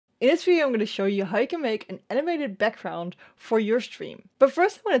In this video, I'm going to show you how you can make an animated background for your stream. But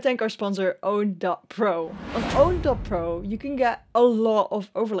first, I want to thank our sponsor, Own.pro. On Own.pro, you can get a lot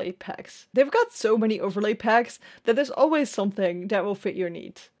of overlay packs. They've got so many overlay packs that there's always something that will fit your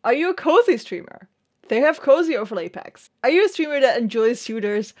needs. Are you a cozy streamer? They have cozy overlay packs. Are you a streamer that enjoys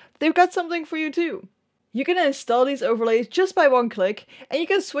shooters? They've got something for you too. You can install these overlays just by one click, and you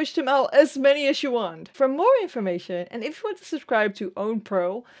can switch them out as many as you want. For more information, and if you want to subscribe to Own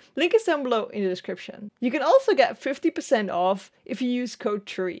Pro, link is down below in the description. You can also get 50% off if you use code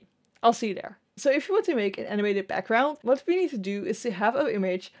TREE. I'll see you there. So if you want to make an animated background, what we need to do is to have an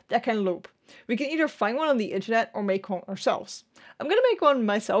image that can loop. We can either find one on the internet or make one ourselves. I'm gonna make one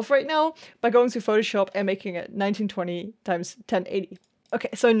myself right now by going to Photoshop and making it 1920 x 1080. Okay,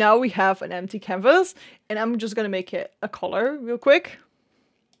 so now we have an empty canvas, and I'm just gonna make it a color real quick.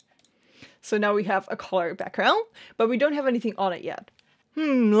 So now we have a color background, but we don't have anything on it yet.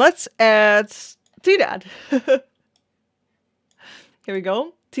 Let's add T-Dad. Here we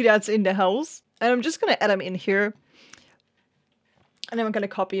go. T-Dad's in the house. And I'm just gonna add him in here. And then I'm gonna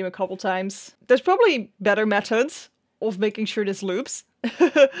copy him a couple times. There's probably better methods of making sure this loops.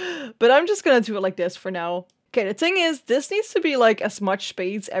 But I'm just gonna do it like this for now. Okay, the thing is, this needs to be like as much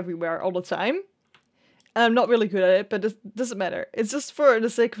space everywhere all the time. And I'm not really good at it, but it doesn't matter. It's just for the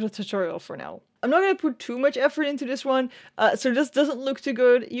sake of the tutorial for now. I'm not going to put too much effort into this one, so this doesn't look too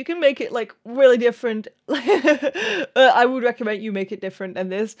good. You can make it like really different. I would recommend you make it different than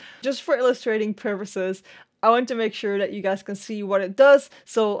this. Just for illustrating purposes, I want to make sure that you guys can see what it does,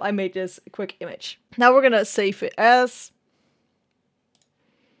 so I made this quick image. Now we're going to save it as...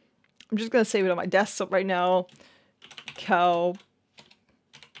 I'm just going to save it on my desktop right now. Cow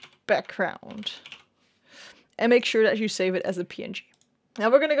background. And make sure that you save it as a PNG. Now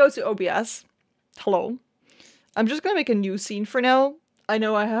we're going to go to OBS. Hello. I'm just going to make a new scene for now. I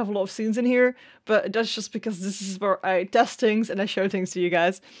know I have a lot of scenes in here, but that's just because this is where I test things and I show things to you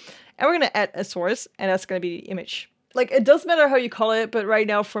guys. And we're going to add a source, and that's going to be the image. Like, it does matter how you call it, but right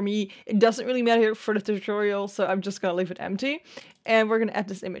now for me, it doesn't really matter for the tutorial, so I'm just going to leave it empty. And we're going to add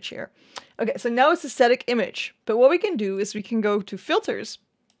this image here. Okay, so now it's a static image. But what we can do is we can go to filters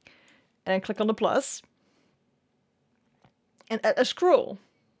and then click on the plus and add a scroll.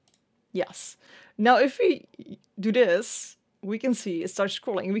 Yes. Now if we do this, we can see it starts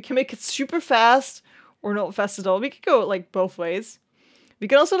scrolling. We can make it super fast or not fast at all. We could go like both ways. We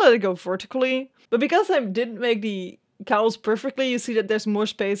can also let it go vertically. But because I didn't make the cows perfectly, you see that there's more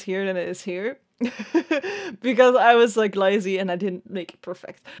space here than it is here. Because I was like lazy and I didn't make it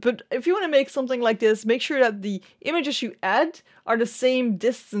perfect. But if you want to make something like this, make sure that the images you add are the same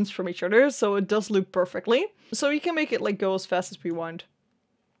distance from each other, so it does loop perfectly. So we can make it like go as fast as we want.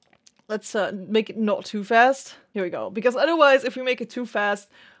 Let's make it not too fast. Here we go. Because otherwise, if we make it too fast,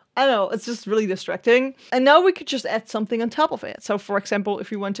 I don't know, it's just really distracting. And now we could just add something on top of it. So for example,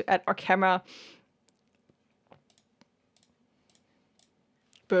 if we want to add our camera.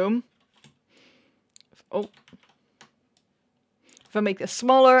 Boom. Oh. If I make this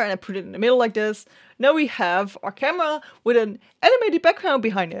smaller and I put it in the middle like this, now we have our camera with an animated background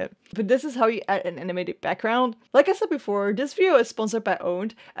behind it. But this is how you add an animated background. Like I said before, this video is sponsored by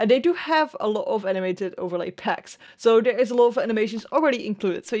Owned, and they do have a lot of animated overlay packs. So there is a lot of animations already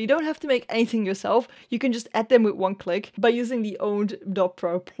included. So you don't have to make anything yourself. You can just add them with one click by using the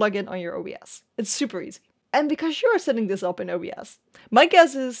Owned.pro plugin on your OBS. It's super easy. And because you're setting this up in OBS, my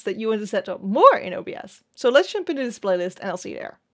guess is that you want to set up more in OBS. So let's jump into this playlist and I'll see you there.